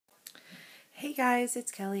Hey guys,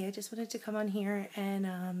 it's Kelly. I just wanted to come on here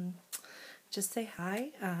and just say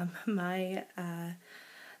hi. My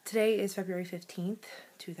Today is February 15th,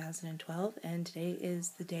 2012, and today is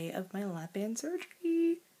the day of my lap band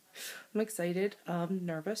surgery. I'm excited,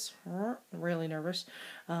 nervous, really nervous,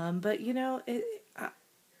 but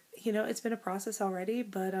it's been a process already.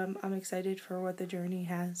 But I'm excited for what the journey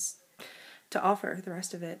has to offer, the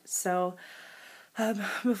rest of it. So,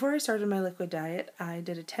 before I started my liquid diet, I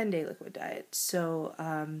did a 10-day liquid diet. So,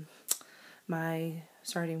 my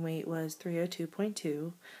starting weight was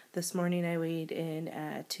 302.2. This morning I weighed in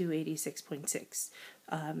at 286.6.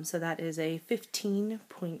 So that is a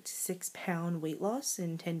 15.6 pound weight loss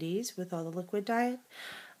in 10 days with all the liquid diet.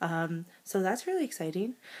 So that's really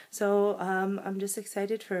exciting. So I'm just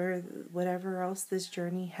excited for whatever else this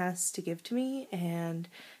journey has to give to me, and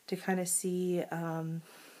to kind of see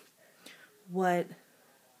what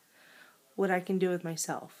I can do with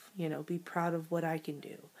myself. Be proud of what I can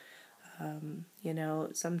do.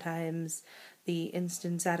 Sometimes the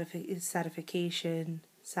instant satisfaction,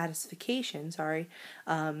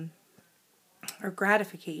 or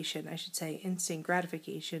gratification, I should say, instant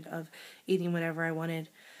gratification of eating whatever I wanted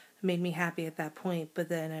made me happy at that point, but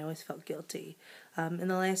then I always felt guilty. In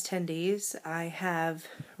the last 10 days, I have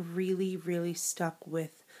really, really stuck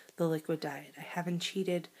with the liquid diet. I haven't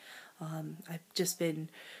cheated. I've just been,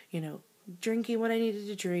 drinking what I needed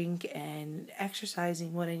to drink and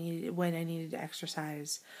exercising what I needed when I needed to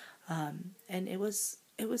exercise, and it was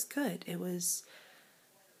good. It was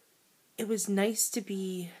nice to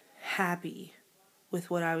be happy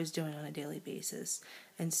with what I was doing on a daily basis,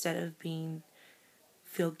 instead of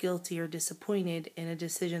feel guilty or disappointed in a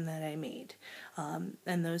decision that I made.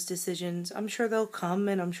 And those decisions, I'm sure they'll come,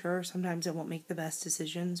 and I'm sure sometimes I won't make the best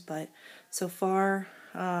decisions, but so far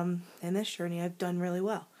in this journey, I've done really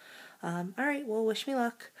well. Alright, well, wish me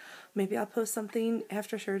luck. Maybe I'll post something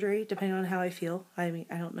after surgery, depending on how I feel. I mean,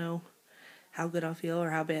 I don't know how good I'll feel or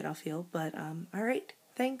how bad I'll feel, but alright,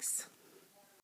 thanks.